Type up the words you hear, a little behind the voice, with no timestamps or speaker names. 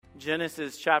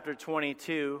Genesis chapter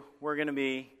 22, we're going to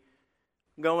be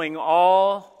going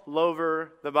all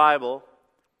over the Bible.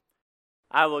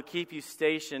 I will keep you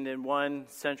stationed in one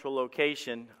central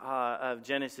location of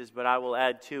Genesis, but I will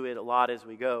add to it a lot as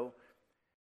we go.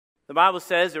 The Bible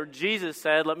says, or Jesus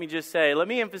said, let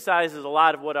me emphasize a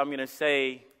lot of what I'm going to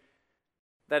say,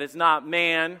 that it's not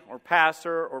man or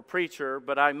pastor or preacher,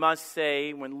 but I must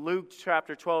say, when Luke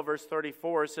chapter 12, verse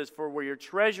 34 says, "For where your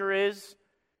treasure is,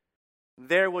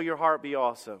 there will your heart be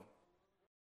also."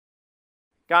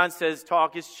 God says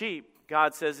talk is cheap.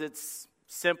 God says it's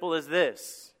simple as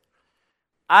this.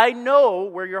 I know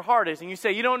where your heart is. And you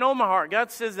say, you don't know my heart.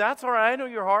 God says, that's all right, I know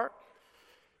your heart.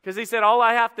 Because He said, all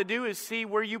I have to do is see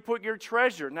where you put your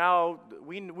treasure. Now,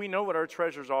 we know what our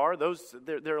treasures are.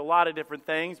 There are a lot of different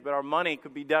things, but our money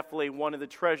could be definitely one of the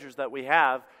treasures that we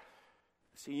have.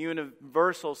 It's a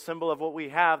universal symbol of what we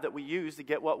have that we use to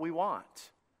get what we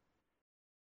want.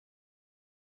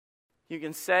 You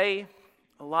can say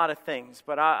a lot of things,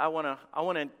 but I want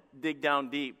to dig down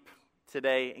deep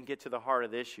today and get to the heart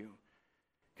of the issue.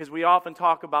 Because we often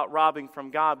talk about robbing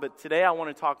from God, but today I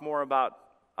want to talk more about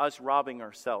us robbing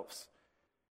ourselves.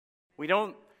 We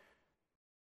don't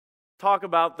talk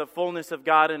about the fullness of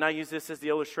God, and I used this as the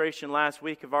illustration last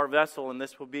week of our vessel, and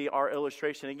this will be our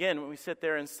illustration again when we sit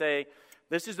there and say,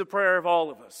 this is the prayer of all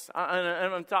of us.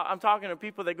 I'm talking to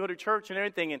people that go to church and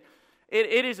everything, and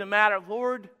it is a matter of,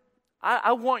 Lord,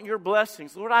 I want your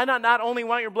blessings. Lord, I not only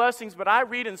want your blessings, but I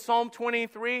read in Psalm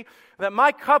 23 that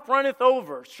my cup runneth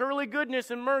over. Surely goodness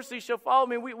and mercy shall follow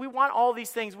me. We want all these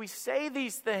things. We say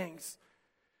these things.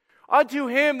 Unto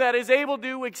Him that is able to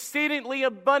do exceedingly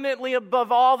abundantly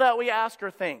above all that we ask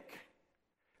or think.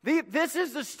 This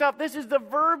is the stuff, this is the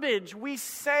verbiage we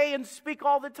say and speak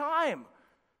all the time.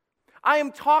 I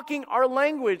am talking our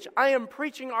language. I am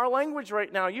preaching our language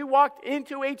right now. You walked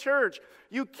into a church.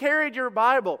 You carried your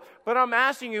Bible. But I'm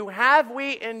asking you, have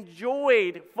we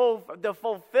enjoyed the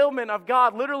fulfillment of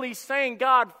God? Literally saying,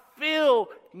 God, fill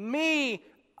me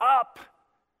up.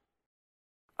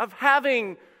 Of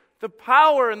having the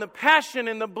power and the passion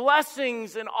and the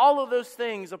blessings and all of those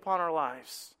things upon our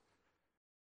lives.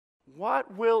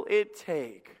 What will it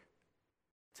take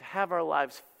to have our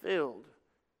lives filled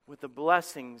with the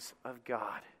blessings of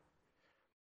God?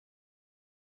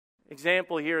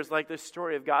 Example here is like this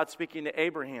story of God speaking to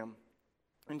Abraham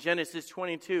in Genesis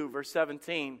 22, verse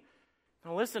 17.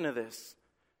 Now listen to this.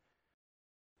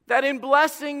 That in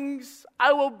blessings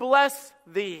I will bless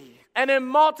thee, and in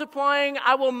multiplying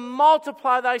I will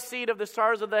multiply thy seed of the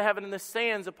stars of the heaven and the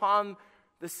sands upon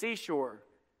the seashore.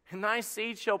 And thy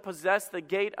seed shall possess the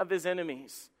gate of his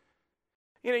enemies.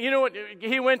 You know what?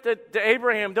 He went to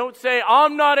Abraham. Don't say,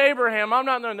 I'm not Abraham. I'm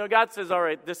not. No, God says, all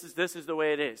right, this is the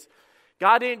way it is.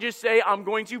 God didn't just say, I'm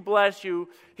going to bless you.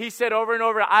 He said over and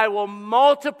over, I will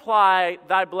multiply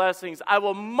thy blessings. I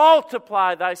will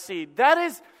multiply thy seed. That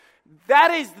is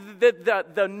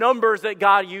the numbers that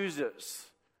God uses.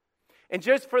 And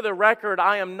just for the record,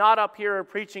 I am not up here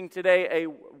preaching today a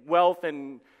wealth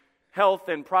and health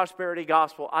and prosperity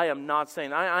gospel. I am not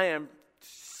saying. I am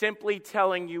simply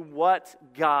telling you what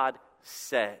God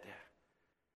said.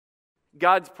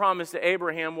 God's promise to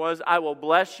Abraham was, I will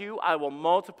bless you, I will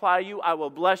multiply you, I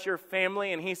will bless your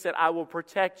family, and He said, I will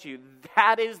protect you.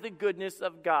 That is the goodness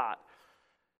of God.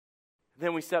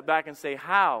 Then we step back and say,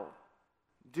 how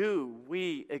do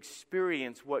we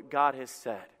experience what God has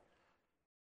said?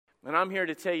 And I'm here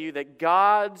to tell you that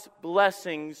God's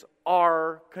blessings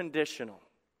are conditional.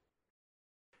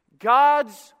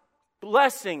 God's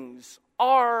blessings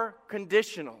are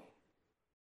conditional.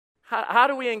 How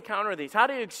do we encounter these? How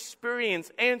do you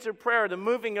experience answered prayer, the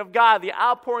moving of God, the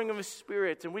outpouring of His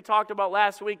Spirit? And we talked about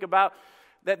last week about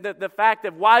the fact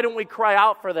of why don't we cry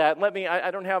out for that?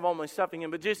 I don't have all my stuff in,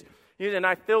 but just, and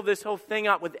I fill this whole thing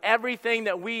up with everything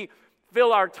that we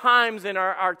fill our times and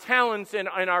our talents and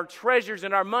our treasures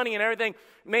and our money and everything.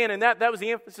 Man, and that was the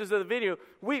emphasis of the video.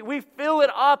 We fill it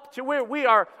up to where we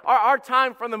are. Our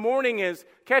time from the morning is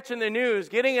catching the news,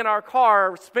 getting in our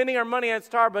car, spending our money at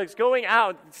Starbucks, going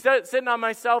out, sitting on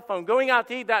my cell phone, going out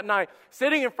to eat that night,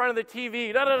 sitting in front of the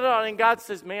TV, and God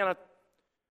says, man,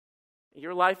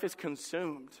 your life is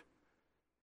consumed.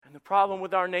 And the problem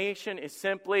with our nation is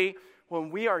simply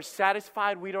when we are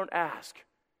satisfied, we don't ask.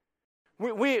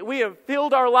 We have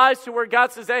filled our lives to where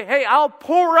God says, hey, I'll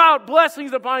pour out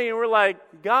blessings upon you. And we're like,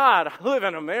 God, I live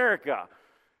in America.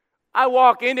 I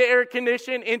walk into an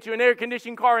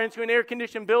air-conditioned car, into an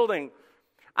air-conditioned building.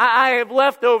 I have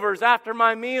leftovers after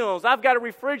my meals. I've got a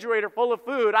refrigerator full of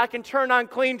food. I can turn on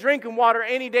clean drinking water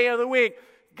any day of the week.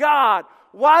 God,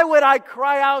 why would I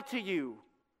cry out to you?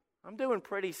 I'm doing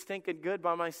pretty stinking good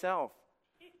by myself.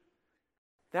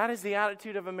 That is the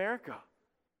attitude of America.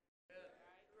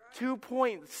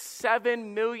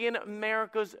 2.7 million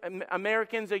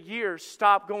Americans a year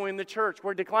stop going to church.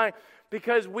 We're declining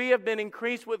because we have been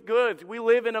increased with goods. We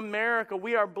live in America.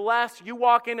 We are blessed. You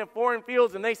walk into foreign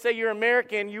fields and they say you're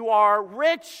American, you are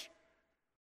rich.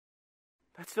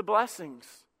 That's the blessings.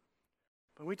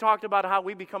 But we talked about how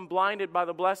we become blinded by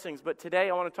the blessings, but today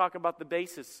I want to talk about the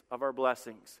basis of our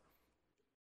blessings.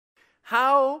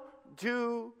 How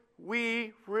do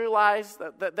we realize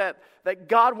that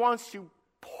God wants to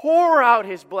pour out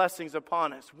His blessings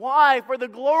upon us? Why? For the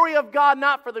glory of God,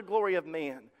 not for the glory of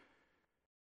man.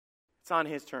 It's on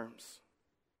His terms.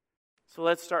 So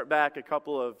let's start back a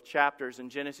couple of chapters in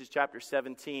Genesis chapter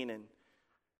 17. And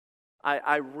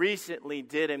I recently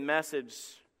did a message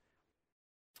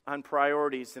on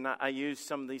priorities, and I used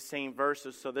some of these same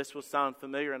verses, so this will sound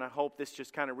familiar, and I hope this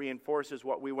just kind of reinforces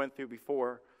what we went through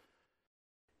before.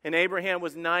 And Abraham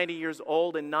was 90 years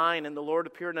old and 9, and the Lord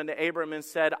appeared unto Abraham and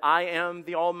said, I am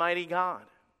the Almighty God.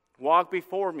 Walk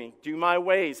before me, do my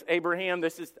ways. Abraham,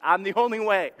 I'm the only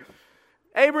way.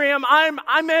 Abraham,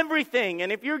 I'm everything,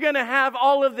 and if you're going to have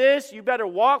all of this, you better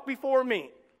walk before me.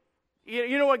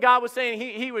 You know what God was saying?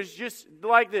 He was just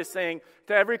like this, saying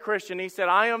to every Christian, He said,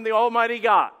 I am the Almighty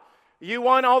God. You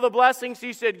want all the blessings?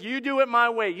 He said, you do it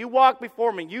my way. You walk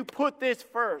before me. You put this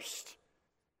first.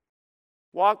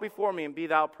 Walk before me and be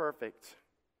thou perfect.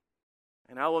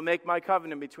 And I will make my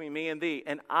covenant between me and thee,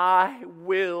 and I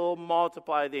will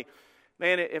multiply thee.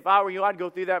 Man, if I were you, I'd go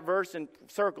through that verse and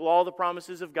circle all the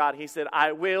promises of God. He said,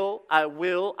 I will, I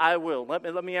will, I will.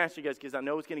 Let me ask you guys, because I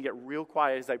know it's going to get real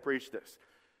quiet as I preach this.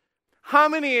 How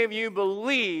many of you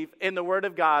believe in the Word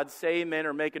of God? Say amen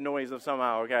or make a noise of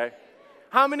somehow, okay?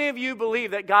 How many of you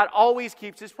believe that God always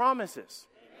keeps His promises?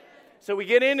 So we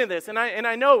get into this, and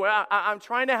I know I'm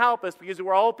trying to help us because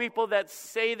we're all people that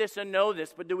say this and know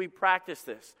this, but do we practice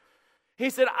this? He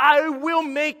said, I will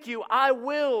make you, I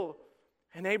will.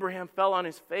 And Abraham fell on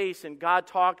his face, and God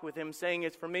talked with him, saying,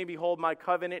 As for me, behold, my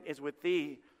covenant is with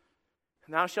thee.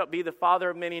 And thou shalt be the father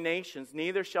of many nations.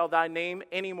 Neither shall thy name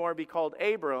any more be called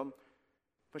Abram,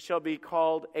 but shall be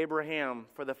called Abraham.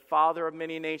 For the father of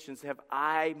many nations have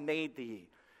I made thee.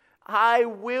 I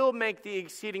will make thee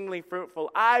exceedingly fruitful.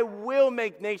 I will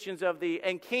make nations of thee,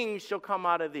 and kings shall come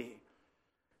out of thee.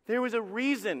 There was a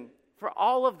reason for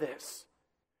all of this.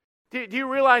 Do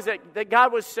you realize that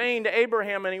God was saying to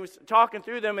Abraham, and He was talking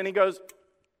through them, and He goes,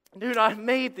 dude, I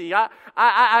made thee.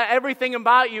 I everything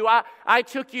about you. I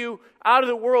took you out of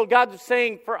the world. God was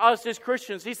saying for us as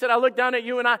Christians. He said, I looked down at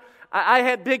you, and I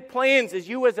had big plans as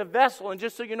you as a vessel. And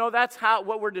just so you know, that's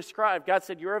what we're described. God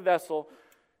said, you're a vessel.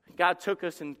 God took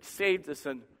us and saved us,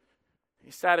 and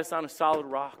He sat us on a solid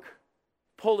rock,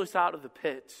 pulled us out of the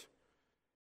pit.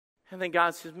 And then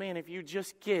God says, man, if you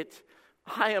just get,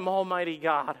 I am Almighty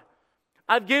God.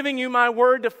 I've given you my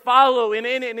word to follow, and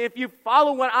if you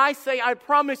follow what I say, I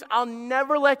promise I'll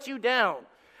never let you down.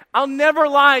 I'll never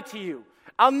lie to you.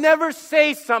 I'll never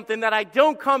say something that I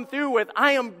don't come through with.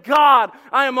 I am God.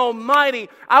 I am Almighty.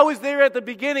 I was there at the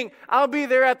beginning. I'll be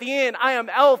there at the end. I am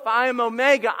Alpha. I am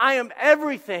Omega. I am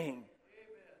everything.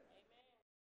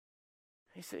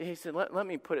 He said, let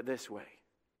me put it this way.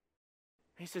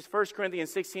 He says, 1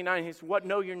 Corinthians 16:9, he says, what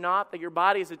know you not, that your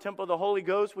body is a temple of the Holy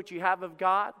Ghost, which you have of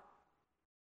God?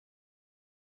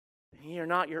 And ye are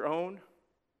not your own.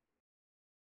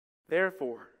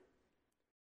 Therefore,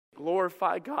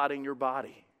 glorify God in your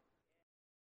body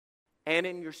and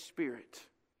in your spirit.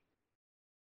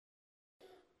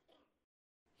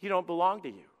 You don't belong to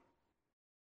you.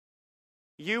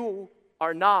 You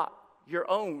are not your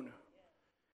own.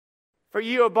 For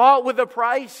you are bought with a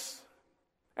price.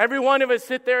 Every one of us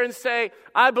sit there and say,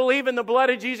 I believe in the blood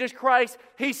of Jesus Christ.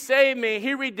 He saved me.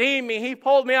 He redeemed me. He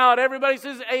pulled me out. Everybody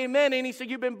says amen. And he said,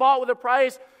 you've been bought with a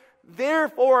price.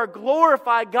 Therefore,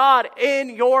 glorify God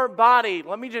in your body.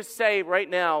 Let me just say right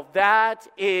now, that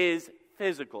is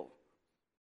physical.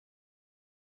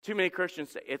 Too many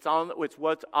Christians say it's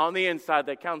what's on the inside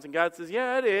that counts. And God says,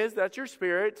 yeah, it is. That's your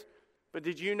spirit. But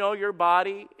did you know your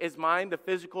body is mine, the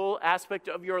physical aspect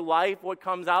of your life, what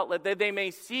comes out, that they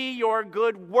may see your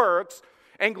good works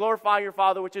and glorify your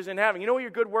Father which is in heaven. You know what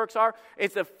your good works are?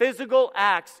 It's the physical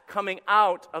acts coming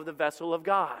out of the vessel of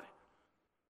God.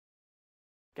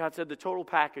 God said the total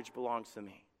package belongs to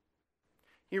me.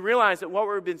 You realize that what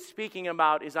we've been speaking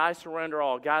about is I surrender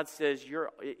all. God says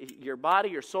your body,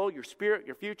 your soul, your spirit,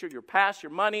 your future, your past,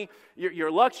 your money,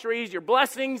 your luxuries, your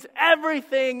blessings,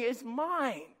 everything is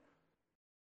mine.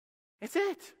 It's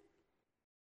it.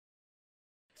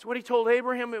 It's what He told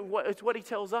Abraham. It's what He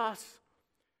tells us.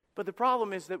 But the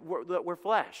problem is that we're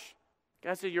flesh.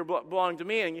 God said, you belong to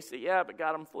me. And you say, yeah, but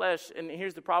God, I'm flesh. And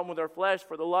here's the problem with our flesh.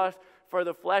 For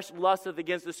the flesh lusteth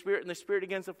against the Spirit, and the Spirit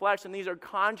against the flesh. And these are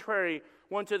contrary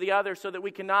one to the other, so that we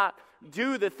cannot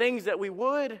do the things that we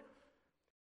would.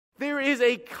 There is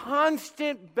a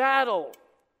constant battle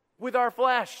with our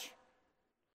flesh.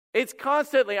 It's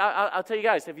constantly, I'll tell you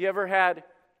guys, have you ever had,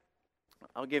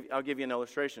 I'll give you an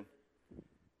illustration.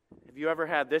 Have you ever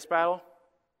had this battle?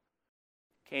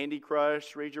 Candy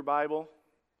Crush, read your Bible.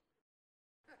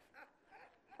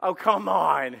 Oh, come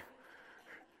on.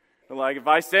 Like, if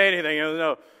I say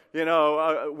anything,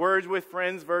 words with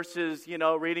friends versus,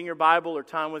 reading your Bible or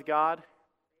time with God.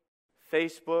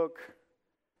 Facebook,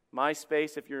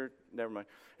 MySpace, if you're, never mind.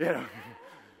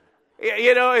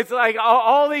 It's like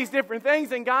all these different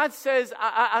things. And God says,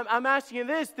 I'm asking you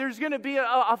this. There's going to be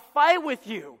a fight with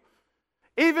you.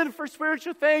 Even for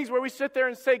spiritual things where we sit there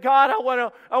and say, God, I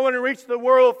want to reach the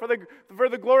world for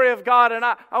the glory of God, and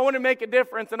I want to make a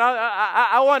difference, and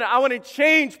I want to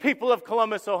change people of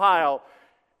Columbus, Ohio.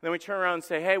 And then we turn around and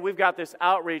say, hey, we've got this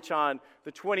outreach on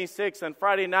the 26th on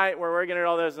Friday night where we're going to do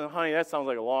all this, and honey, that sounds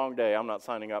like a long day. I'm not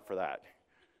signing up for that.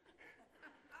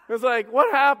 It's like,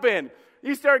 what happened?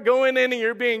 You start going in and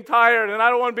you're being tired, and I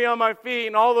don't want to be on my feet,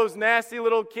 and all those nasty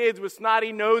little kids with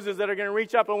snotty noses that are going to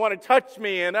reach up and want to touch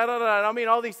me, and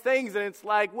all these things, and it's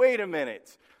like, wait a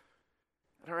minute.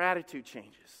 And our attitude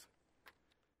changes.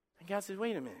 And God says,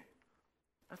 wait a minute.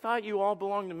 I thought you all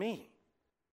belonged to me.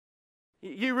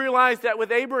 You realize that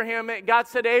with Abraham, God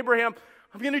said to Abraham,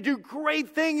 I'm going to do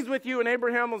great things with you. And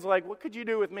Abraham was like, what could you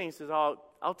do with me? He says,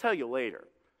 I'll tell you later.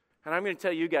 And I'm going to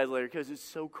tell you guys later because it's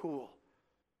so cool.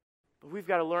 But we've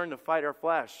got to learn to fight our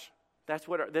flesh. That's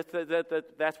what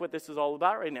this is all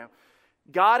about right now.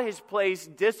 God has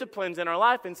placed disciplines in our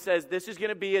life and says, this is going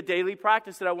to be a daily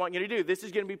practice that I want you to do. This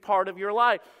is going to be part of your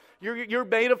life. You're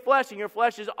made of flesh, and your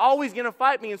flesh is always going to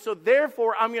fight me. And so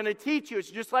therefore, I'm going to teach you. It's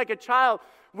just like a child.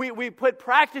 We put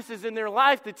practices in their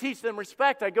life to teach them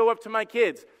respect. I go up to my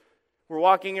kids. We're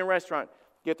walking in a restaurant.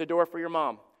 Get the door for your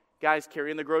mom. Guys,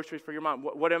 carrying the groceries for your mom.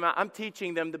 What am I? I'm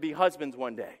teaching them to be husbands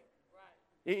one day.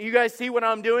 You guys see what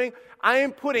I'm doing? I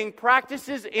am putting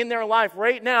practices in their life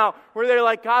right now where they're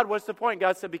like, God, what's the point?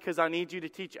 God said, because I need you to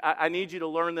teach. I need you to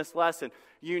learn this lesson.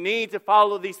 You need to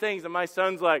follow these things. And my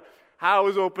son's like, how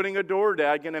is opening a door,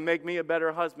 Dad, going to make me a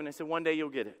better husband? I said, one day you'll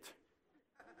get it.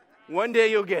 One day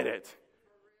you'll get it.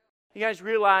 You guys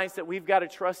realize that we've got to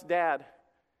trust Dad.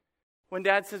 When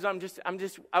Dad says,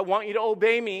 I want you to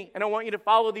obey me and I want you to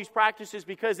follow these practices,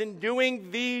 because in doing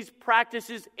these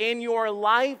practices in your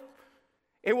life,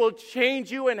 it will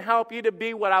change you and help you to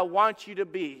be what I want you to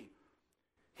be.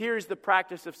 Here's the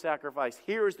practice of sacrifice.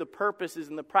 Here's the purposes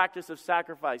and the practice of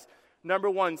sacrifice. Number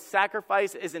one,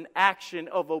 sacrifice is an action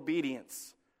of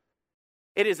obedience.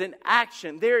 It is an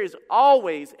action. There is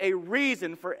always a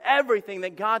reason for everything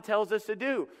that God tells us to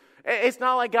do. It's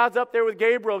not like God's up there with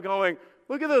Gabriel going,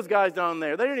 look at those guys down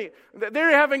there. They're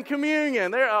having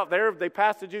communion. They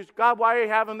pass the juice. God, why are you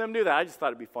having them do that? I just thought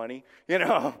it'd be funny.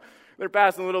 They're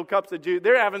passing little cups of juice.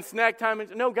 They're having snack time.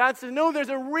 No, God says, no, there's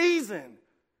a reason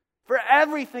for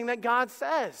everything that God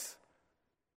says.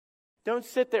 Don't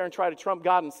sit there and try to trump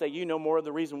God and say you know more of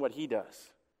the reason what He does.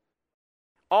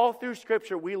 All through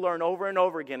Scripture, we learn over and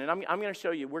over again. And I'm going to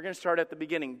show you. We're going to start at the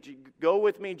beginning. Go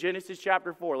with me, Genesis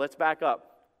chapter 4. Let's back up.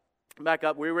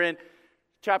 We were in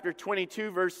chapter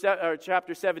 22,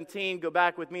 chapter 17. Go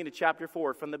back with me to chapter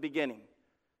 4 from the beginning.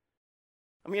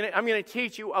 I'm going to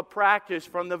teach you a practice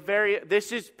from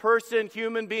this is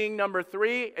human being number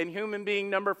 3 and human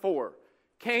being number 4.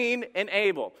 Cain and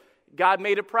Abel. God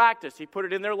made a practice. He put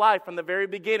it in their life from the very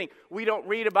beginning. We don't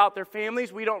read about their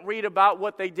families. We don't read about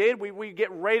what they did. We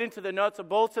get right into the nuts and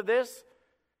bolts of this.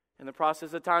 And the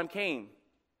process of time came.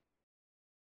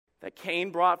 That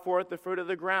Cain brought forth the fruit of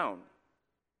the ground.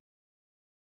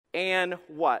 And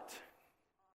what?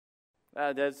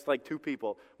 That's like 2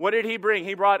 people. What did he bring?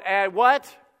 He brought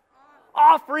what?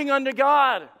 Offering unto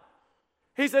God.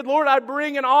 He said, Lord, I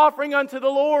bring an offering unto the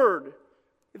Lord.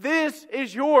 This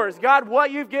is yours. God,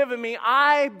 what you've given me,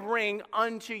 I bring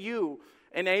unto you.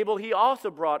 And Abel, he also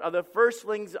brought of the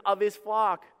firstlings of his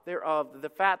flock thereof, the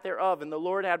fat thereof. And the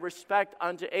Lord had respect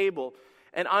unto Abel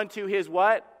and unto his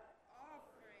what?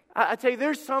 I tell you,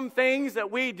 there's some things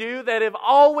that we do that have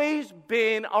always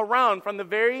been around from the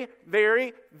very,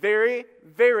 very, very,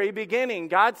 very beginning.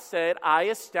 God said, I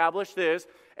established this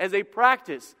as a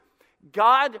practice.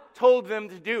 God told them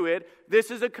to do it.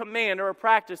 This is a command or a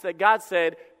practice that God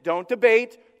said, don't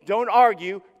debate, don't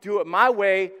argue, do it my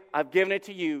way. I've given it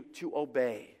to you to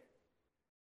obey.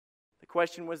 The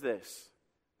question was this: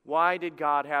 why did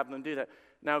God have them do that?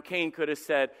 Now Cain could have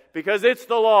said, because it's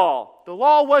the law. The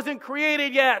law wasn't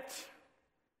created yet.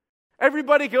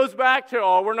 Everybody goes back to,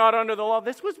 we're not under the law.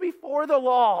 This was before the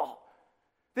law.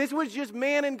 This was just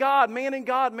man and God, man and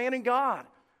God, man and God.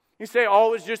 You say, it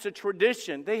was just a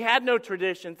tradition. They had no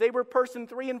traditions. They were person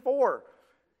 3 and 4.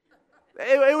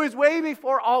 It was way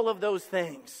before all of those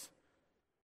things.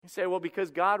 You say, well,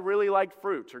 because God really liked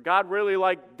fruits, or God really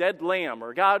liked dead lamb,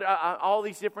 or God, all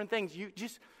these different things.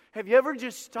 Have you ever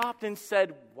just stopped and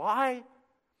said, why?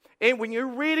 And when you're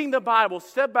reading the Bible,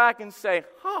 step back and say,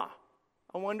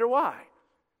 I wonder why.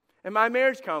 In my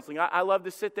marriage counseling, I love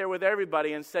to sit there with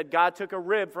everybody and said, God took a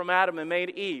rib from Adam and made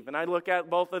Eve. And I look at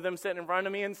both of them sitting in front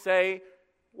of me and say,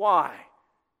 why?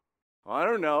 Well, I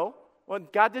don't know. Well,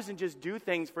 God doesn't just do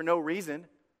things for no reason.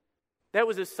 That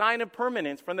was a sign of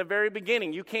permanence from the very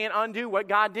beginning. You can't undo what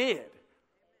God did.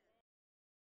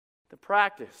 The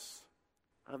practice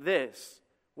of this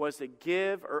was to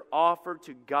give or offer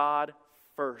to God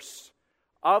first.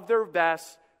 Of their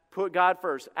best, put God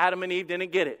first. Adam and Eve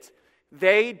didn't get it.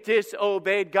 They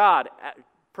disobeyed God.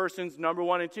 Persons number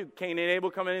 1 and 2. Cain and Abel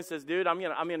come in and says, dude, I'm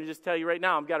gonna just tell you right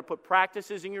now, I've got to put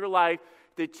practices in your life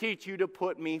to teach you to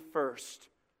put me first.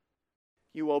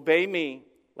 You obey me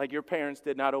like your parents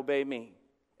did not obey me.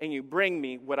 And you bring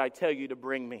me what I tell you to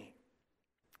bring me.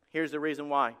 Here's the reason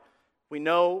why. We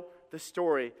know the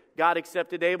story. God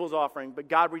accepted Abel's offering, but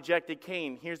God rejected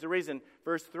Cain. Here's the reason.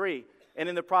 Verse 3. And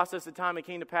in the process of time it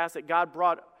came to pass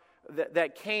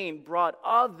that Cain brought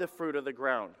of the fruit of the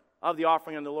ground, of the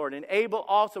offering of the Lord. And Abel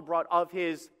also brought of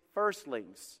his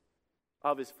firstlings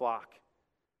of his flock,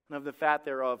 and of the fat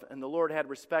thereof. And the Lord had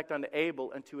respect unto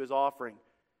Abel and to his offering.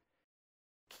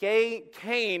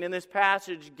 Cain, in this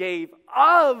passage, gave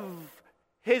of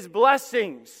his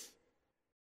blessings.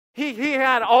 He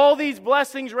had all these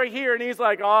blessings right here, and he's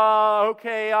like,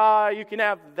 okay, you can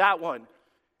have that one.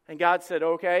 And God said,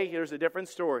 okay, here's a different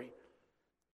story.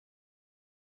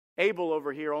 Abel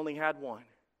over here only had one.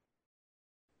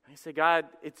 I said, God,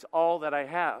 it's all that I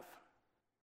have.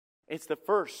 It's the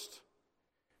first.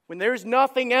 When there's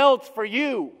nothing else for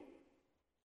you,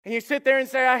 and you sit there and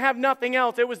say, I have nothing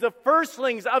else. It was the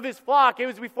firstlings of his flock. It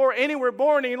was before any were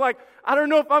born. And you're like, I don't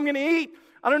know if I'm going to eat.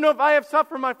 I don't know if I have stuff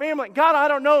for my family. God, I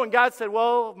don't know. And God said,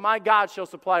 well, my God shall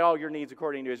supply all your needs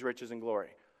according to his riches and glory.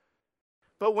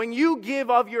 But when you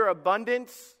give of your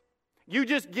abundance, you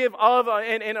just give of,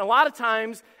 and a lot of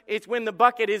times it's when the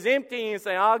bucket is empty and you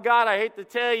say, oh God, I hate to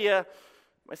tell you,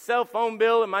 my cell phone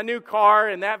bill and my new car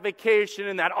and that vacation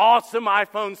and that awesome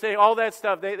iPhone, say all that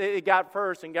stuff they got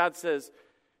first. And God says,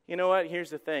 you know what?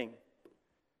 Here's the thing.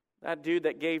 That dude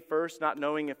that gave first, not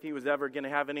knowing if he was ever going to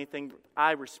have anything,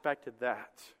 I respected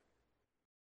that.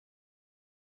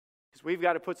 Because we've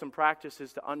got to put some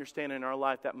practices to understand in our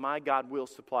life that my God will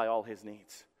supply all his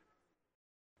needs.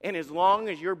 And as long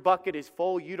as your bucket is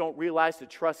full, you don't realize to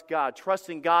trust God.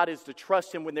 Trusting God is to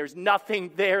trust him when there's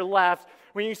nothing there left.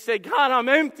 When you say, God, I'm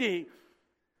empty.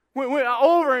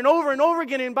 Over and over and over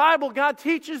again in the Bible, God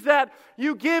teaches that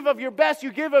you give of your best,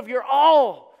 you give of your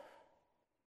all.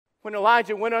 When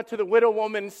Elijah went up to the widow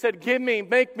woman and said,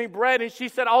 make me bread. And she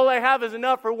said, all I have is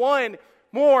enough for one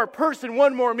more person,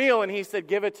 one more meal. And he said,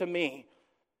 give it to me.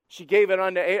 She gave it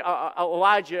unto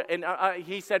Elijah. And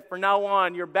he said, from now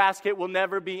on, your basket will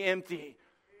never be empty. Amen.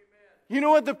 You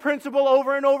know what the principle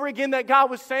over and over again that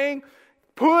God was saying?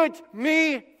 Put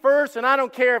me first, and I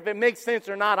don't care if it makes sense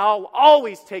or not. I'll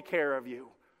always take care of you.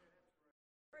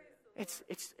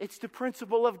 It's the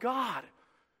principle of God.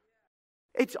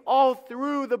 It's all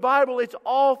through the Bible. It's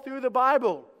all through the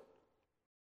Bible.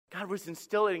 God was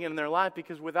instilling it in their life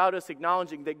because without us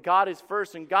acknowledging that God is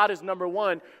first and God is number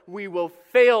one, we will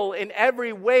fail in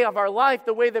every way of our life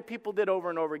the way that people did over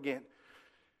and over again.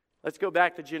 Let's go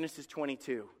back to Genesis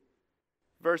 22.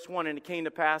 Verse 1, and it came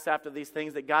to pass after these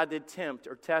things that God did tempt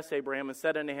or test Abraham and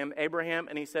said unto him, Abraham,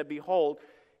 and he said, behold,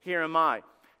 here am I.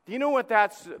 Do you know what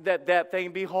that's that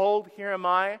thing, behold, here am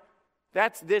I?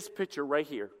 That's this picture right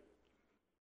here.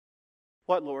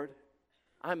 What, Lord?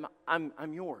 I'm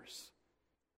yours.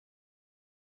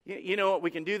 You know what?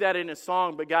 We can do that in a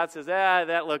song, but God says,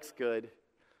 that looks good.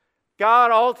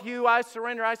 God, all to you I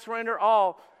surrender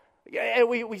all.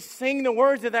 We sing the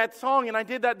words of that song, and I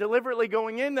did that deliberately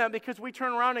going in that because we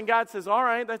turn around and God says, all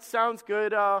right, that sounds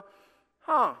good. I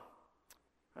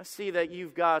see that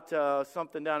you've got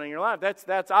something down in your life.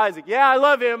 That's Isaac. Yeah, I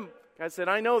love him. God said,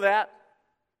 I know that.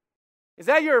 Is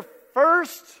that your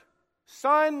first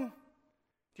son?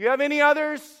 Do you have any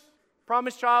others?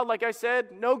 Promised child, like I said.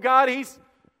 No, God, he's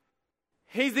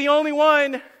the only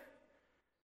one.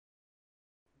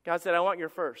 God said, I want your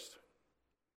first.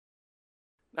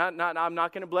 I'm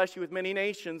not going to bless you with many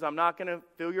nations. I'm not going to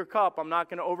fill your cup. I'm not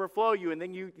going to overflow you. And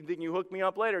then you hook me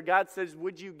up later. God says,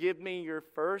 would you give me your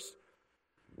first?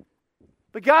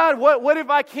 But God, what if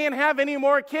I can't have any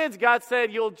more kids? God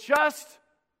said, you'll just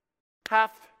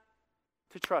have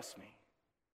to trust me.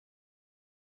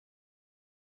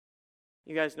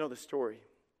 You guys know the story.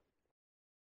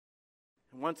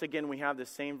 And once again, we have the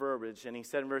same verbiage. And he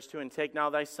said in verse 2, and take now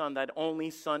thy son, thine only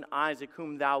son Isaac,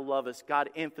 whom thou lovest. God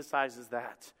emphasizes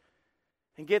that.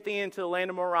 And get thee into the land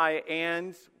of Moriah,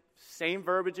 and, same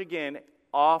verbiage again,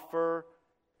 offer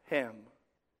him.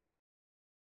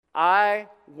 I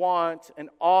want an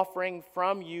offering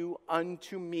from you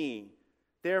unto me.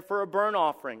 Therefore a burnt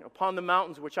offering upon the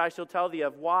mountains, which I shall tell thee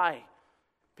of. Why?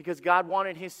 Because God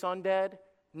wanted his son dead?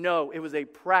 No, it was a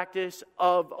practice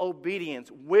of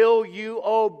obedience. Will you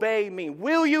obey me?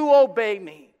 Will you obey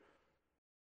me?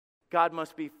 God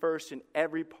must be first in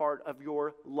every part of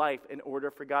your life in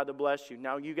order for God to bless you.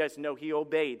 Now you guys know he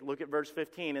obeyed. Look at verse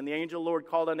 15. And the angel of the Lord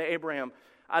called unto Abraham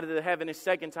out of the heaven a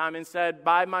second time and said,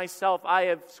 by myself I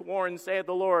have sworn, saith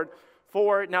the Lord,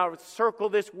 for, now circle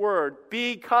this word,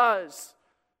 because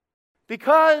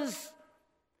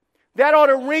that ought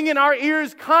to ring in our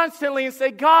ears constantly and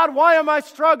say, God, why am I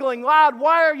struggling? God,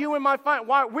 why are you in my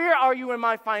where are you in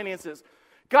my finances?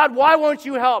 God, why won't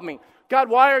you help me? God,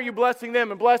 why are you blessing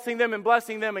them and blessing them and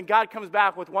blessing them? And God comes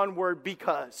back with one word,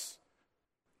 because.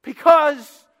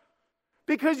 Because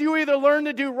you either learn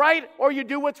to do right or you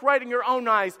do what's right in your own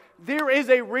eyes. There is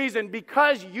a reason,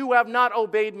 because you have not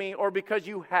obeyed me, or because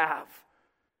you have.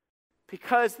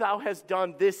 Because thou hast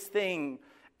done this thing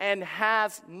and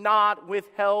hast not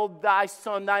withheld thy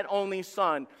son, thine only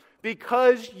son.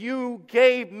 Because you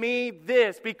gave me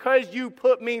this, because you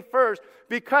put me first,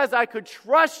 because I could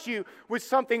trust you with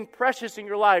something precious in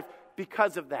your life,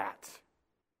 because of that.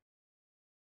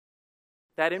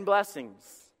 That in blessings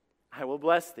I will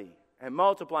bless thee, and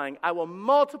multiplying I will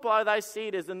multiply thy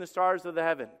seed as in the stars of the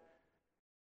heaven.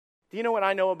 Do you know what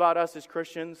I know about us as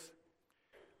Christians?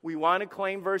 We want to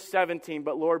claim verse 17,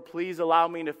 but Lord, please allow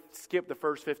me to skip the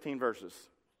first 15 verses.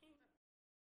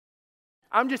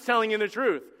 I'm just telling you the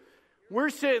truth.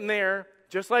 We're sitting there,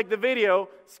 just like the video,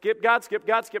 skip God, skip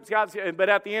God, skip God, but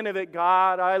at the end of it,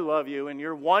 God, I love you, and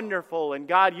you're wonderful, and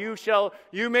God,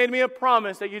 you made me a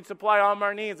promise that you'd supply all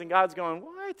my needs, and God's going,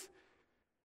 what?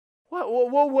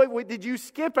 What? Did you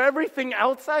skip everything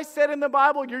else I said in the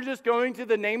Bible? You're just going to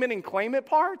the name it and claim it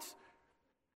part?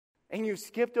 And you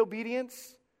skipped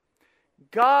obedience?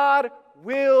 God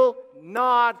will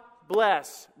not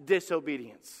bless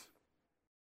disobedience.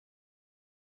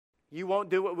 You won't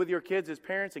do it with your kids as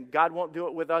parents, and God won't do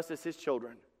it with us as his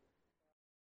children.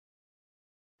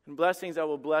 And blessings I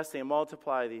will bless thee and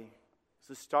multiply thee as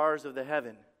the stars of the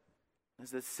heaven,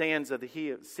 as the sands of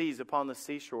the seas upon the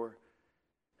seashore.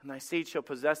 And thy seed shall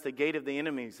possess the gate of the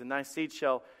enemies, and thy seed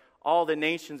shall all the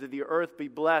nations of the earth be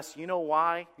blessed. You know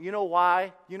why? You know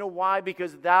why? You know why?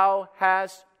 Because thou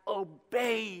hast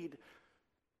obeyed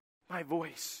my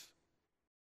voice.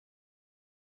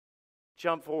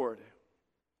 Jump forward.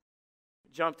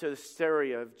 Jump to the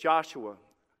story of Joshua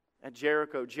at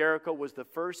Jericho. Jericho was the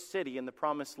first city in the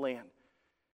promised land.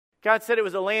 God said it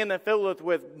was a land that filled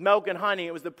with milk and honey.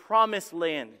 It was the promised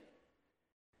land.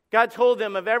 God told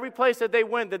them of every place that they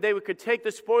went that they could take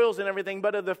the spoils and everything,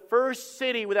 but of the first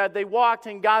city that they walked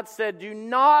in, God said, do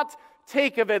not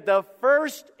take of it. The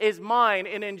first is mine.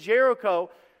 And in Jericho,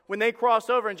 when they cross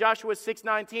over in Joshua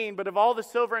 6:19, but of all the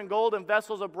silver and gold and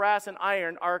vessels of brass and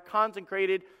iron are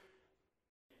consecrated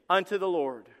unto the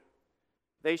Lord,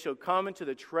 they shall come into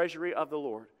the treasury of the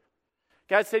Lord.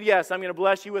 God said, yes, I'm going to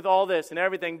bless you with all this and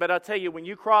everything, but I'll tell you, when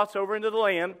you cross over into the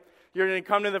land, you're going to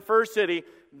come to the first city.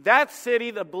 That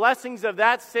city, the blessings of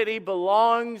that city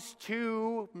belongs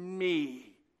to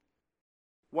me.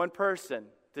 One person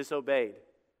disobeyed.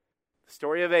 The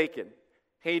story of Achan.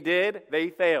 He did, they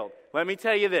failed. Let me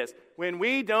tell you this. When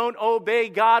we don't obey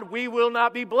God, we will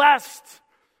not be blessed.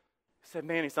 I said,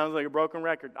 man, he sounds like a broken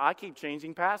record. I keep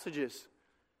changing passages.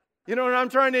 You know what I'm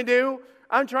trying to do?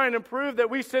 I'm trying to prove that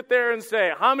we sit there and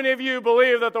say, how many of you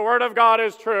believe that the Word of God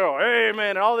is true?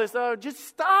 Amen. And all this stuff. Just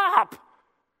stop.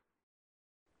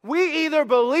 We either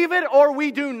believe it or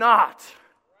we do not.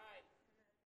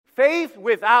 Faith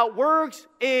without works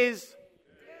is dead.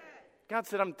 God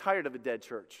said, I'm tired of a dead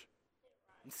church.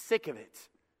 I'm sick of it.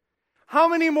 How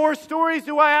many more stories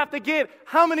do I have to get?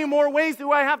 How many more ways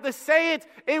do I have to say it?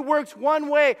 It works one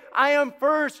way. I am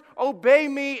first. Obey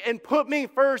me and put me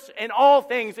first in all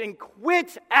things. And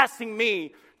quit asking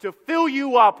me to fill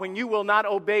you up when you will not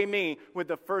obey me with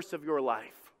the first of your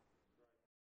life.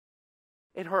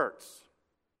 It hurts,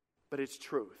 but it's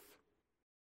truth.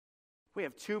 We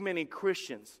have too many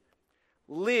Christians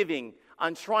living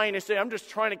on trying to say, I'm just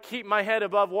trying to keep my head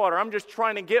above water. I'm just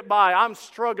trying to get by. I'm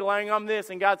struggling. I'm this.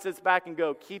 And God sits back and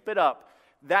goes, keep it up.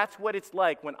 That's what it's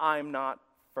like when I'm not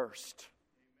first.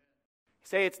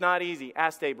 Say it's not easy.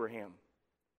 Ask Abraham.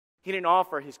 He didn't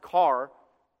offer his car.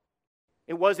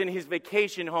 It wasn't his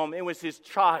vacation home. It was his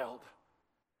child.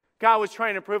 God was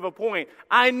trying to prove a point.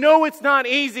 I know it's not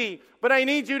easy, but I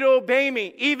need you to obey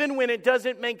me, even when it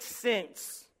doesn't make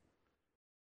sense.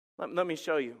 Let me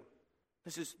show you.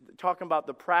 This is talking about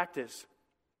the practice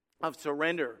of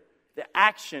surrender, the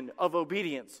action of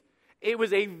obedience. It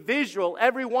was a visual,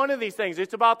 every one of these things.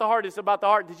 It's about the heart, it's about the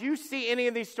heart. Did you see any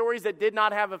of these stories that did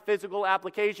not have a physical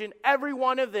application? Every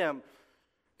one of them.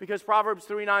 Because Proverbs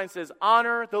 3:9 says,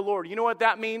 honor the Lord. You know what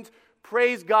that means?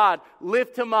 Praise God,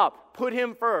 lift him up, put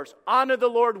him first. Honor the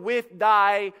Lord with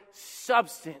thy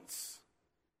substance.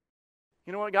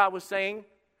 You know what God was saying?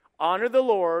 Honor the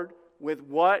Lord with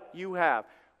what you have.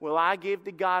 Well, I give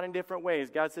to God in different ways.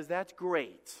 God says, that's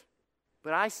great.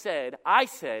 But God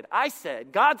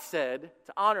said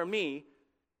to honor me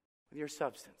with your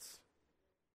substance.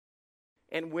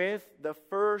 And with the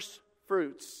first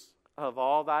fruits of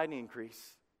all thine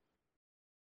increase.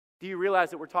 Do you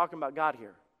realize that we're talking about God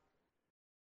here?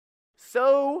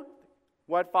 So,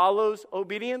 what follows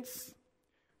obedience?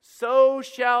 So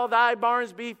shall thy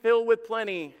barns be filled with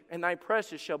plenty, and thy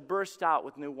presses shall burst out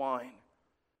with new wine.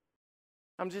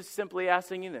 I'm just simply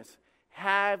asking you this.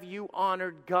 Have you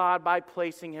honored God by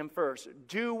placing him first?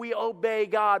 Do we obey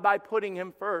God by putting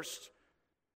him first?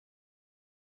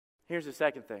 Here's the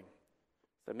second thing.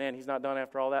 So, man, he's not done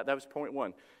after all that. That was point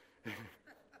one.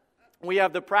 We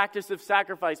have the practice of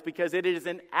sacrifice because it is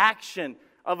an action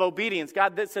of obedience.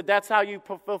 God said that's how you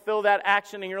fulfill that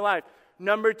action in your life.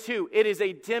 Number two, it is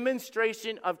a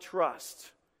demonstration of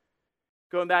trust.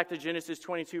 Going back to Genesis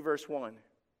 22, verse 1.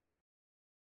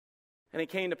 And it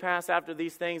came to pass after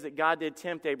these things that God did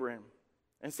tempt Abraham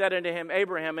and said unto him,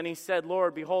 Abraham, and he said,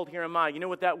 Lord, behold, here am I. You know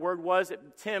what that word was?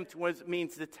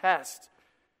 Means to test.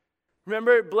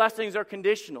 Remember, blessings are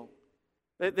conditional.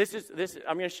 I'm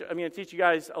going to teach you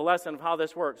guys a lesson of how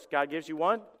this works. God gives you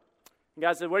one. And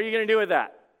God said, what are you going to do with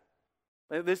that?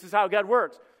 This is how God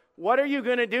works. What are you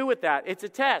going to do with that? It's a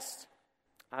test.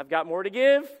 I've got more to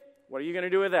give. What are you going to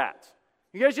do with that?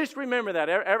 You guys just remember that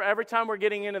every time we're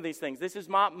getting into these things. This is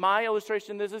my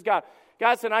illustration. This is God.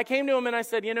 God said, I came to him and I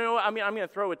said, you know what? I'm going to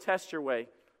throw a test your way.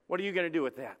 What are you going to do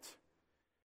with that?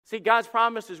 See, God's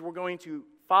promises were going to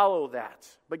follow that.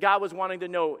 But God was wanting to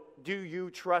know, do you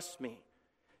trust me?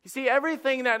 You see,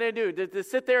 everything that I do, to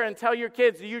sit there and tell your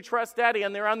kids, do you trust Daddy?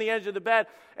 And they're on the edge of the bed.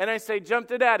 And I say, jump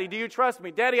to Daddy. Do you trust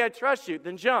me? Daddy, I trust you.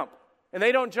 Then jump. And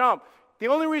they don't jump. The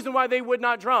only reason why they would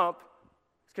not jump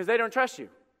is because they don't trust you.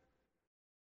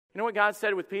 You know what God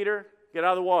said with Peter? Get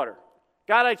out of the water.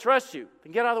 God, I trust you.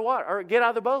 Then get out of the water, or get out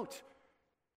of the boat.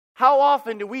 How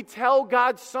often do we tell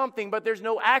God something, but there's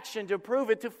no action to prove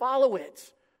it, to follow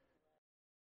it?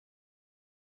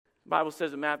 The Bible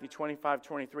says in Matthew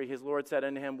 25:23, his Lord said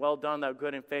unto him, well done, thou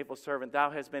good and faithful servant. Thou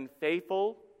hast been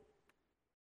faithful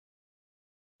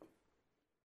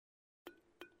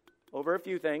over a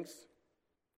few things.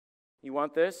 You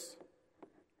want this?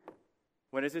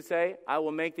 What does it say? I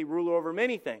will make thee ruler over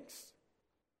many things.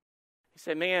 He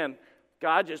said, man,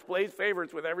 God just plays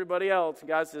favorites with everybody else. And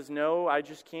God says, no, I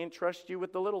just can't trust you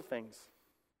with the little things.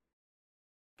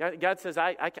 God says,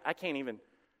 I can't even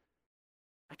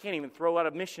throw out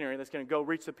a missionary that's going to go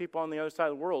reach the people on the other side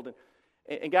of the world.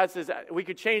 And God says, we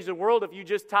could change the world if you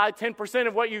just tithe 10%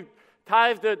 of what you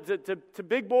tithe to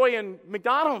Big Boy and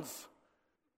McDonald's.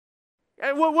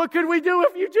 And what could we do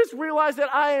if you just realize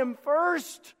that I am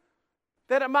first?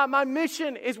 That my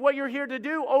mission is what you're here to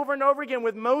do over and over again.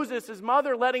 With Moses, his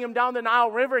mother letting him down the Nile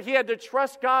River, he had to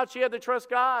trust God. She had to trust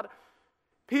God.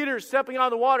 Peter stepping on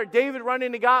the water. David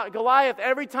running to Goliath.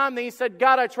 Every time that he said,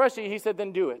 God, I trust you, he said,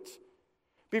 then do it.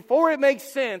 Before it makes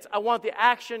sense, I want the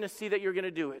action to see that you're going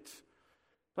to do it.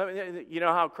 You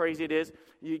know how crazy it is?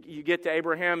 You get to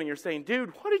Abraham and you're saying, dude,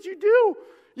 what did you do?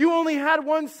 You only had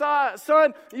one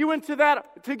son. You went to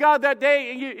God that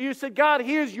day and you said, God,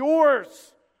 he is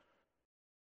yours.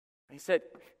 He said,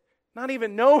 not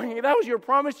even knowing, that was your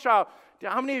promised child.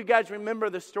 How many of you guys remember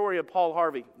the story of Paul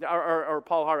Harvey? Or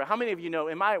Paul Harvey. How many of you know?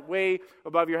 Am I way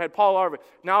above your head? Paul Harvey.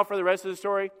 Now for the rest of the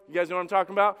story, you guys know what I'm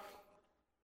talking about?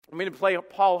 I'm going to play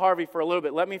Paul Harvey for a little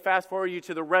bit. Let me fast forward you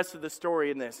to the rest of the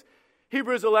story in this.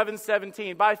 Hebrews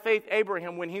 11:17. By faith,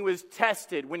 Abraham, when he was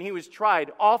tested, when he was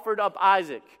tried, offered up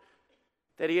Isaac,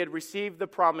 that he had received the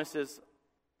promises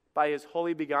by his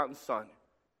only begotten son,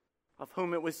 of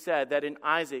whom it was said that in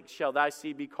Isaac shall thy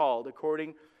seed be called,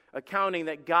 according accounting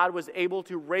that God was able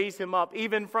to raise him up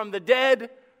even from the dead.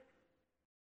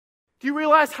 Do you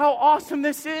realize how awesome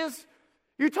this is?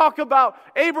 You talk about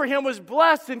Abraham was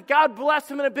blessed and God blessed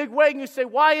him in a big way. And you say,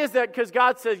 why is that? Because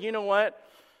God says, you know what?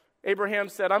 Abraham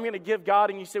said, I'm going to give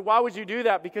God. And you say, why would you do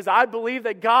that? Because I believe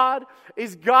that God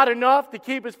is God enough to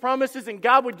keep his promises and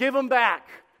God would give them back.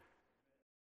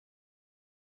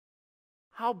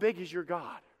 How big is your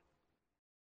God?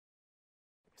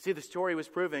 See, the story was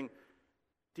proving,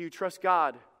 do you trust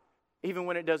God even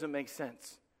when it doesn't make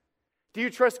sense? Do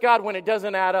you trust God when it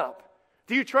doesn't add up?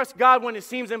 Do you trust God when it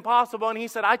seems impossible? And he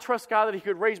said, I trust God that he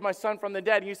could raise my son from the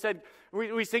dead. And you said,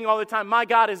 we sing all the time, my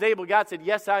God is able. God said,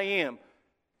 yes, I am.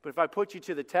 But if I put you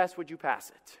to the test, would you pass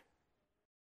it?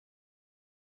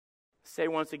 Say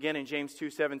once again in James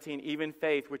 2:17, even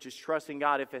faith, which is trusting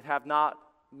God, if it have not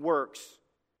works,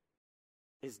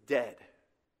 is dead.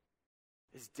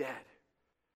 Is dead.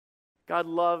 God's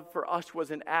love for us was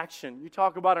an action. You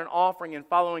talk about an offering and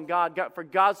following God. For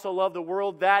God so loved the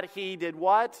world that he did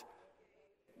what?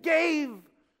 Gave.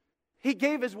 He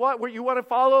gave his what? Where you want to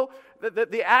follow?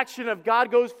 The action of God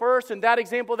goes first, and that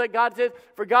example that God did.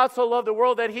 For God so loved the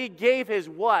world that he gave his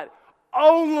what?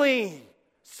 Only.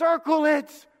 Circle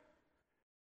it.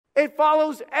 It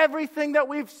follows everything that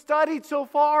we've studied so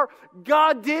far.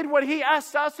 God did what he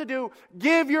asked us to do.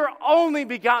 Give your only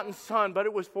begotten son, but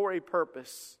it was for a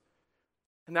purpose.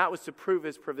 And that was to prove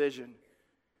his provision.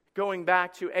 Going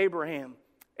back to Abraham.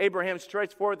 Abraham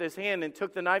stretched forth his hand and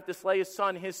took the knife to slay his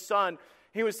son.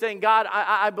 He was saying, God,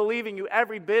 I believe in you,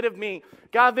 every bit of me.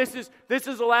 God, this is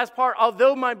the last part.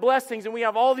 Although my blessings, and we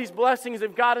have all these blessings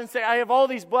of God, and say, I have all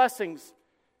these blessings.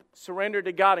 Surrender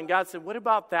to God. And God said, what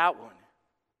about that one?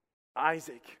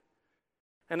 Isaac.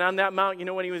 And on that mount, you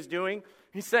know what he was doing?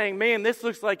 He's saying, man, this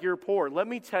looks like you're poor. Let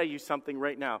me tell you something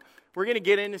right now. We're going to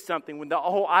get into something. When the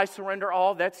whole I surrender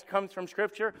all, that comes from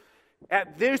Scripture.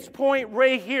 At this point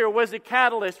right here was a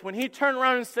catalyst. When he turned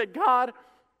around and said, God,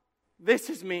 this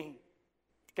is me.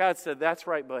 God said, that's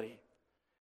right, buddy.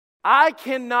 I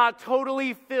cannot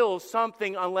totally fill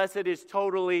something unless it is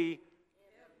totally.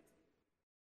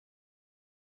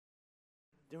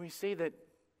 Do we see that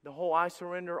the whole I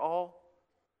surrender all?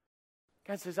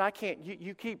 God says, I can't.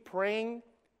 You keep praying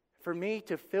for me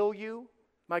to fill you.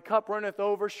 My cup runneth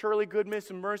over. Surely goodness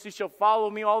and mercy shall follow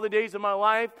me all the days of my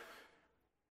life.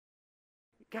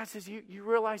 God says, you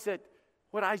realize that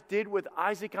what I did with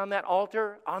Isaac on that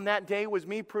altar on that day was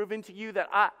me proving to you that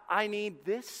I need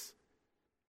this?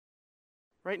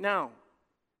 Right now,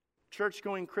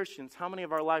 church-going Christians, how many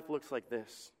of our life looks like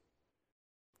this?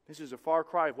 This is a far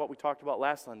cry of what we talked about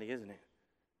last Sunday, isn't it?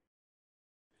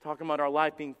 Talking about our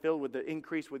life being filled with the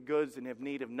increase with goods and have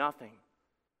need of nothing.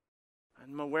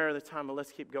 I'm aware of the time, but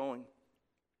let's keep going.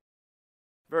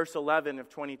 Verse 11 of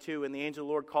 22, and the angel of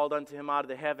the Lord called unto him out of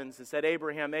the heavens and said,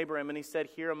 Abraham, Abraham. And he said,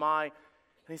 Here am I. And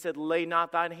he said, Lay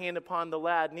not thine hand upon the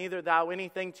lad, neither thou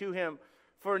anything to him.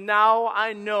 For now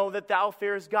I know that thou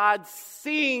fearest God,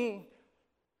 seeing.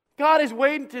 God is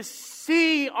waiting to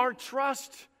see our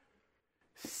trust.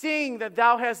 Seeing that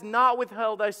thou hast not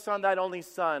withheld thy son, thine only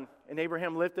son. And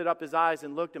Abraham lifted up his eyes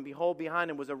and looked, and behold,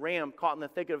 behind him was a ram caught in the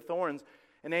thicket of thorns.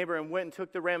 And Abraham went and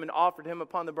took the ram and offered him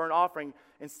upon the burnt offering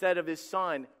instead of his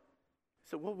son.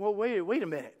 So, wait a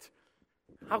minute.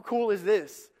 How cool is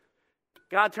this?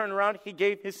 God turned around, he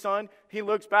gave his son. He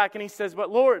looks back and he says,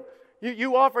 but Lord,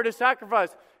 you offered a sacrifice.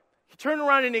 He turned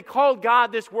around and he called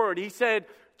God this word. He said,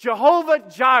 Jehovah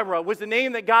Jireh was the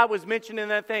name that God was mentioned in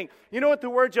that thing. You know what the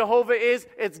word Jehovah is?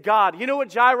 It's God. You know what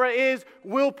Jireh is?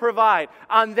 Will provide.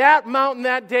 On that mountain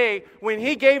that day, when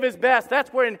he gave his best,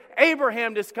 that's when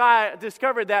Abraham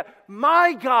discovered that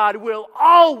my God will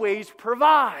always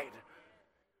provide.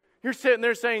 You're sitting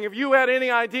there saying, if you had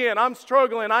any idea, and I'm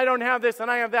struggling, I don't have this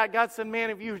and I have that. God said, man,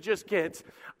 if you just get,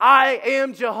 I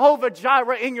am Jehovah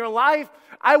Jireh in your life.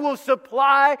 I will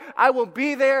supply, I will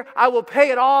be there, I will pay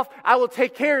it off, I will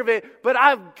take care of it, but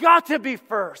I've got to be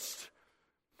first.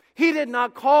 He did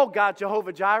not call God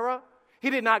Jehovah Jireh.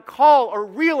 He did not call or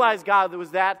realize God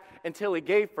was that until he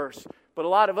gave first. But a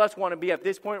lot of us want to be at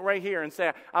this point right here and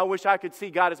say, I wish I could see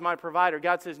God as my provider.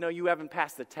 God says, no, you haven't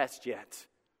passed the test yet.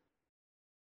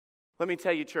 Let me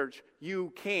tell you, church,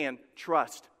 you can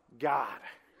trust God.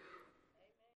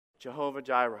 Jehovah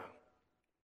Jireh.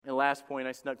 And last point,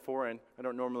 I snuck 4 in. I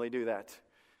don't normally do that.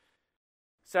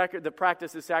 The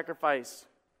practice of sacrifice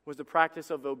was the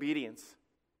practice of obedience.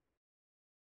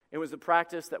 It was the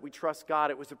practice that we trust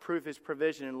God. It was to prove his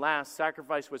provision. And last,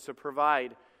 sacrifice was to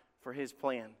provide for his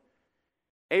plan.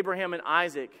 Abraham and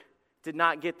Isaac did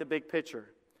not get the big picture.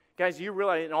 Guys, you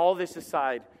realize, and all this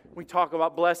aside, we talk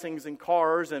about blessings and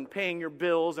cars and paying your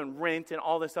bills and rent and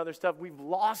all this other stuff. We've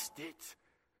lost it.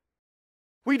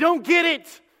 We don't get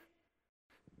it.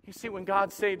 You see, when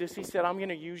God saved us, He said, I'm going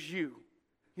to use you.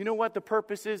 You know what the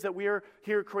purpose is that we are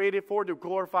here created for? To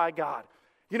glorify God.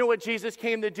 You know what Jesus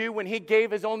came to do when He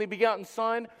gave His only begotten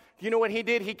Son? You know what He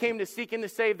did? He came to seek and to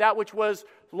save that which was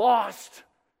lost.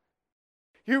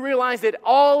 You realize that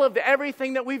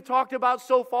everything that we've talked about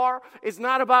so far is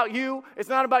not about you. It's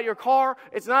not about your car.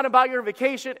 It's not about your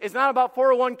vacation. It's not about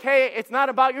 401k. It's not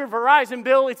about your Verizon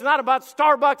bill. It's not about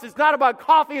Starbucks. It's not about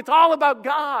coffee. It's all about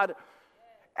God.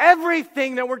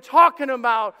 Everything that we're talking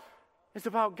about is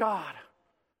about God.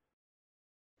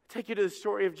 I'll take you to the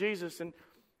story of Jesus. And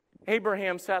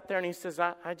Abraham sat there and he says,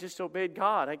 I just obeyed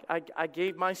God. I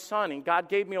gave my son, and God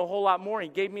gave me a whole lot more. He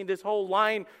gave me this whole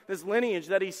line, this lineage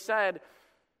that He said.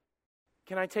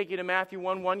 Can I take you to Matthew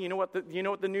 1:1? You know what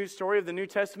the new story of the New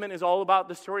Testament is all about?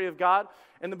 The story of God.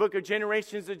 In the book of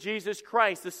Generations of Jesus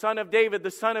Christ, the son of David,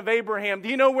 the son of Abraham. Do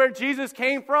you know where Jesus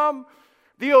came from?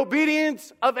 The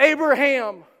obedience of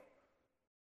Abraham.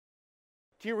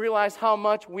 Do you realize how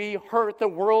much we hurt the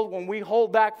world when we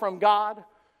hold back from God?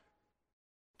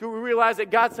 Do we realize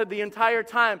that God said the entire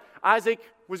time Isaac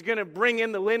was going to bring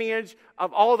in the lineage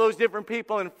of all those different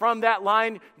people, and from that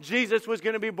line, Jesus was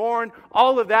going to be born?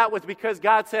 All of that was because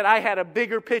God said, I had a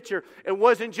bigger picture. It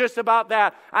wasn't just about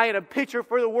that. I had a picture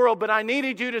for the world, but I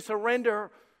needed you to surrender.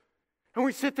 And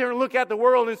we sit there and look at the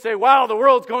world and say, wow, the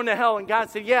world's going to hell. And God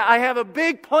said, yeah, I have a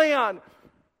big plan,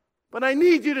 but I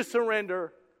need you to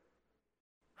surrender.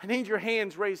 I need your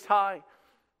hands raised high.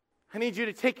 I need you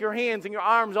to take your hands and your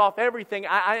arms off everything.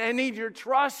 I need your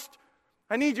trust.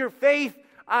 I need your faith.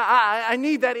 I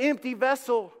need that empty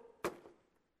vessel.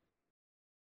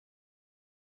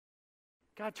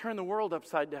 God turned the world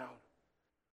upside down.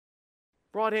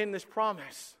 Brought in this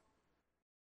promise.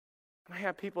 I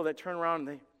have people that turn around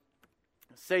and they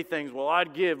say things, well,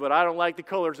 I'd give, but I don't like the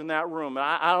colors in that room. And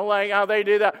I don't like how they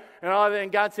do that. And all that.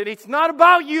 And God said, it's not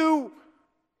about you.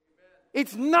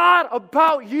 It's not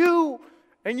about you.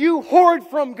 And you hoard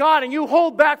from God and you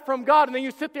hold back from God, and then you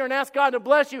sit there and ask God to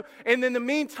bless you. And in the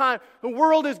meantime, the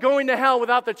world is going to hell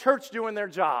without the church doing their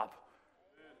job.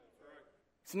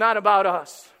 It's not about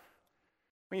us.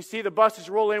 When you see the buses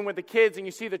roll in with the kids and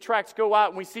you see the tracks go out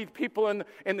and we see people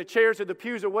in the chairs or the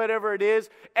pews or whatever it is,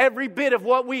 every bit of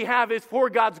what we have is for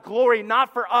God's glory,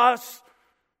 not for us.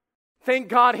 Thank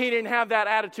God He didn't have that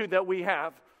attitude that we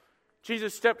have.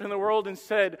 Jesus stepped in the world and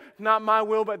said, not my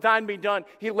will, but thine be done.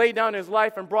 He laid down His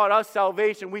life and brought us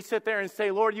salvation. We sit there and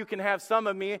say, Lord, you can have some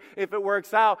of me if it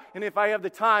works out and if I have the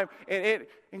time. And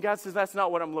God says, that's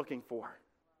not what I'm looking for.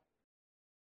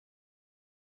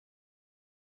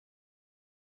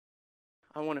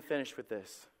 I want to finish with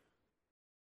this.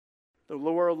 The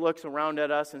world looks around at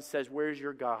us and says, where's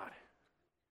your God?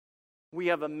 We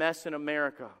have a mess in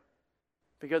America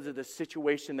because of the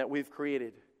situation that we've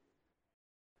created.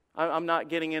 I'm not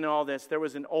getting into all this. There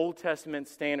was an Old Testament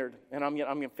standard, and I'm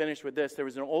going to finish with this. There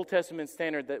was an Old Testament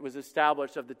standard that was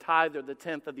established of the tithe or the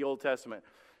tenth of the Old Testament.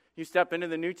 You step into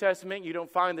the New Testament, you don't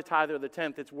find the tithe or the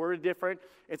tenth. It's worded different.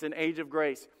 It's an age of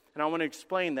grace. And I want to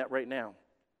explain that right now.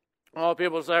 All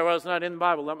people say, well, it's not in the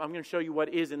Bible. I'm going to show you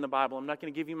what is in the Bible. I'm not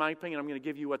going to give you my opinion. I'm going to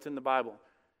give you what's in the Bible.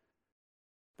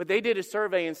 But they did a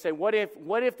survey and say, what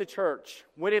if the church,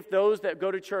 what if those that go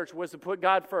to church was to put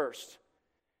God first?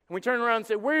 And we turn around and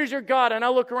say, where's your God? And I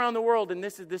look around the world, and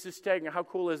this is staggering. How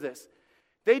cool is this?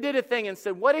 They did a thing and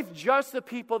said, what if just the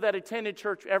people that attended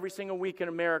church every single week in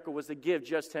America was to give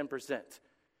just 10%?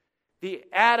 The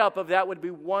add up of that would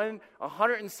be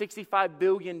 $165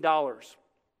 billion.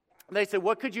 They said,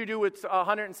 what could you do with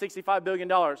 $165 billion?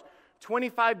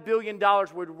 $25 billion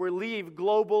would relieve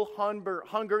global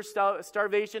hunger,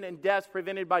 starvation, and deaths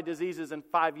prevented by diseases in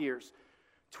 5 years.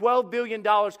 $12 billion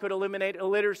could eliminate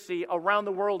illiteracy around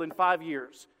the world in 5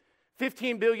 years.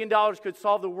 $15 billion could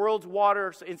solve the world's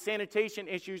water and sanitation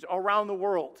issues around the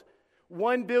world.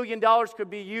 $1 billion could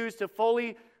be used to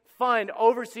fully fund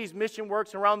overseas mission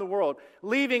works around the world,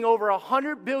 leaving over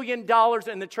 $100 billion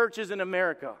in the churches in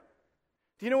America.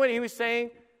 Do you know what he was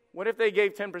saying? What if they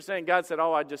gave 10%? God said,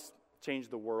 I just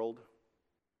changed the world.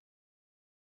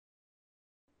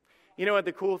 You know what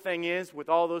the cool thing is? With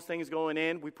all those things going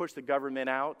in, we push the government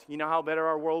out. You know how better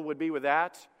our world would be with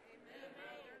that?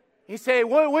 You say,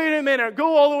 wait a minute,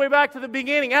 go all the way back to the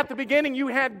beginning. At the beginning, you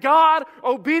had God,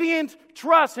 obedient,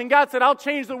 trust. And God said, I'll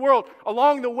change the world.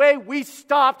 Along the way, we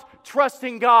stopped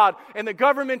trusting God. And the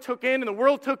government took in, and the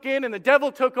world took in, and the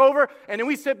devil took over. And then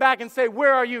we sit back and say,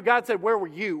 where are you? God said, where were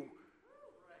you?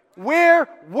 Where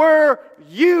were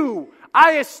you?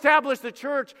 I established the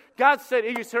church. God said,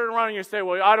 you turn around and you say,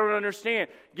 well, I don't understand.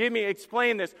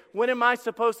 Explain this. What am I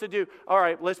supposed to do? All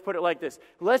right, let's put it like this.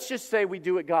 Let's just say we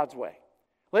do it God's way.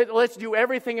 Let's do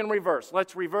everything in reverse.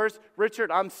 Let's reverse.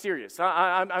 Richard, I'm serious.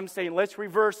 I'm saying let's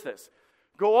reverse this.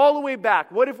 Go all the way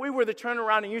back. What if we were to turn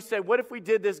around and you say, what if we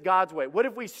did this God's way? What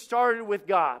if we started with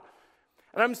God?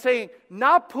 And I'm saying,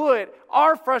 not put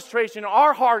our frustration,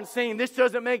 our heart, and saying this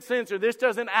doesn't make sense or this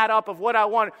doesn't add up of what I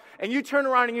want. And you turn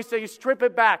around and you say, you strip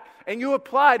it back. And you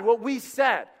applied what we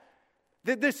said.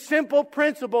 The simple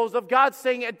principles of God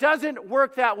saying it doesn't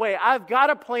work that way. I've got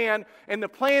a plan, and the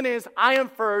plan is I am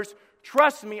first.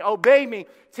 Trust me, obey me,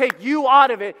 take you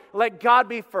out of it, let God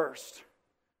be first.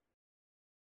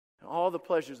 And all the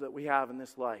pleasures that we have in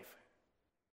this life.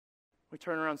 We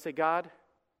turn around and say, God,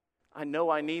 I know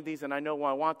I need these and I know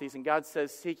I want these. And God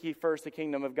says, seek ye first the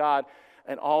kingdom of God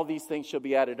and all these things shall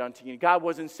be added unto you. God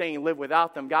wasn't saying live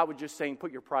without them. God was just saying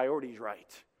put your priorities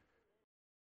right.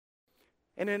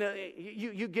 And then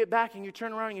you get back and you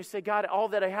turn around and you say, God, all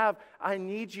that I have, I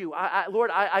need you. Lord,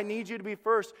 I need you to be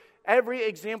first. Every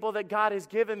example that God has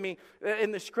given me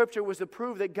in the scripture was to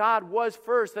prove that God was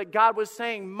first, that God was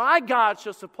saying, my God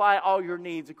shall supply all your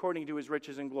needs according to his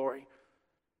riches and glory.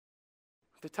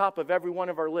 At the top of every one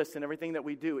of our lists and everything that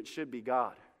we do, it should be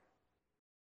God.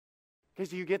 Because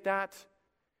do you get that?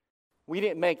 We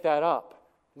didn't make that up.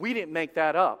 We didn't make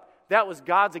that up. That was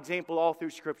God's example all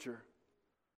through Scripture.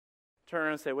 Turn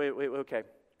around and say, wait, okay.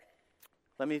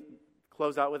 Let me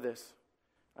close out with this.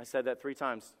 I said that 3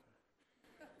 times.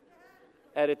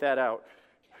 Edit that out.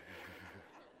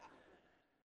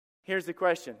 Here's the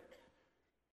question.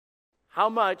 How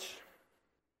much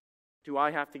do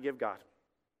I have to give God?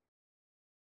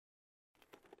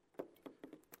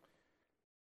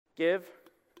 Give,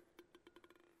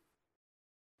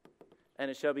 and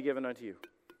it shall be given unto you.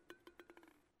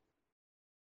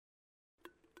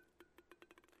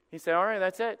 He said, all right,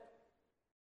 that's it.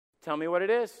 Tell me what it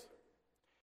is.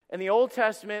 In the Old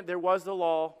Testament, there was the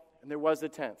law, and there was the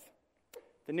tenth.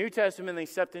 The New Testament, they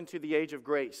stepped into the age of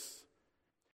grace.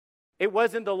 It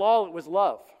wasn't the law, it was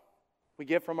love. We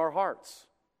give from our hearts.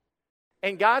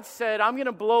 And God said, I'm going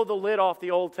to blow the lid off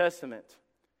the Old Testament.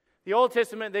 The Old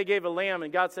Testament, they gave a lamb,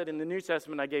 and God said, in the New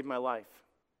Testament, I gave my life.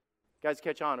 Guys,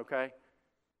 catch on, okay?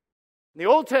 In the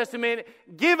Old Testament,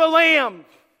 give a lamb.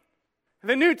 In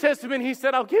the New Testament, he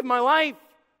said, I'll give my life.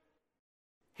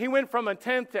 He went from a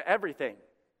tenth to everything.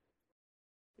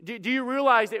 Do you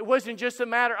realize it wasn't just a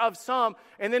matter of some?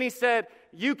 And then he said,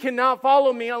 you cannot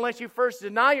follow me unless you first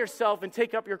deny yourself and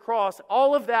take up your cross.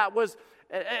 All of that was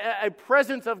a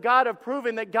presence of God of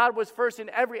proving that God was first in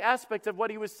every aspect of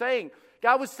what he was saying.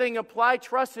 God was saying, apply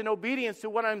trust and obedience to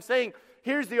what I'm saying.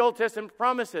 Here's the Old Testament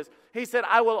promises. He said,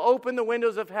 I will open the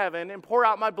windows of heaven and pour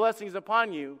out my blessings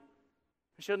upon you.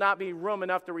 There shall not be room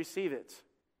enough to receive it.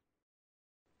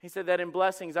 He said that in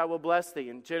blessings I will bless thee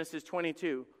in Genesis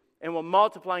 22. And will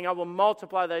multiplying, I will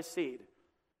multiply thy seed.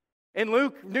 In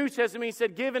Luke, New Testament, he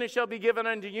said, give and it shall be given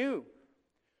unto you.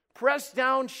 Pressed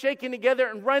down, shaken together,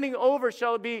 and running over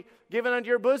shall it be given unto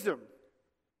your bosom.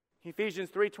 Ephesians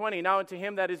 3:20, now unto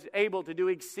him that is able to do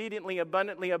exceedingly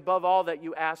abundantly above all that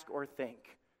you ask or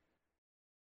think.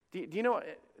 Do you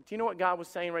know what God was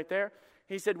saying right there?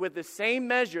 He said, with the same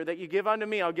measure that you give unto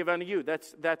me, I'll give unto you.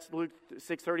 That's Luke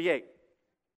 6:38.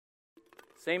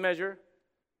 Same measure,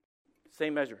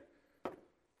 same measure.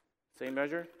 Same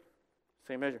measure,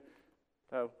 same measure.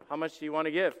 So, how much do you want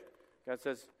to give? God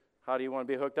says, how do you want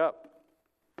to be hooked up?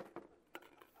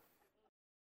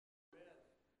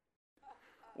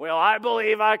 Well, I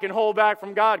believe I can hold back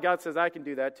from God. God says, I can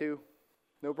do that too.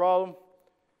 No problem.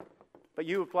 But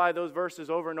you apply those verses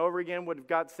over and over again, what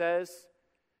God says.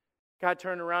 God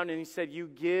turned around and he said, you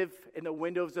give in the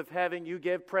windows of heaven. You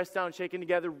give, pressed down, shaken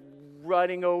together,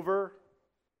 running over.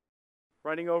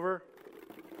 Running over.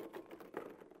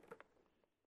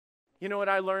 You know what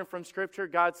I learned from Scripture?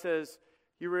 God says,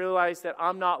 you realize that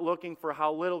I'm not looking for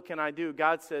how little can I do.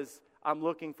 God says, I'm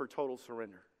looking for total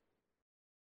surrender.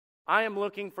 I am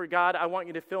looking for God. I want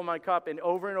you to fill my cup. And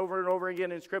over and over and over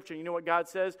again in Scripture, you know what God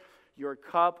says? Your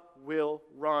cup will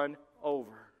run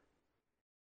over.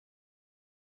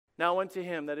 Now unto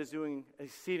him that is doing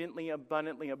exceedingly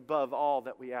abundantly above all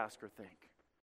that we ask or think.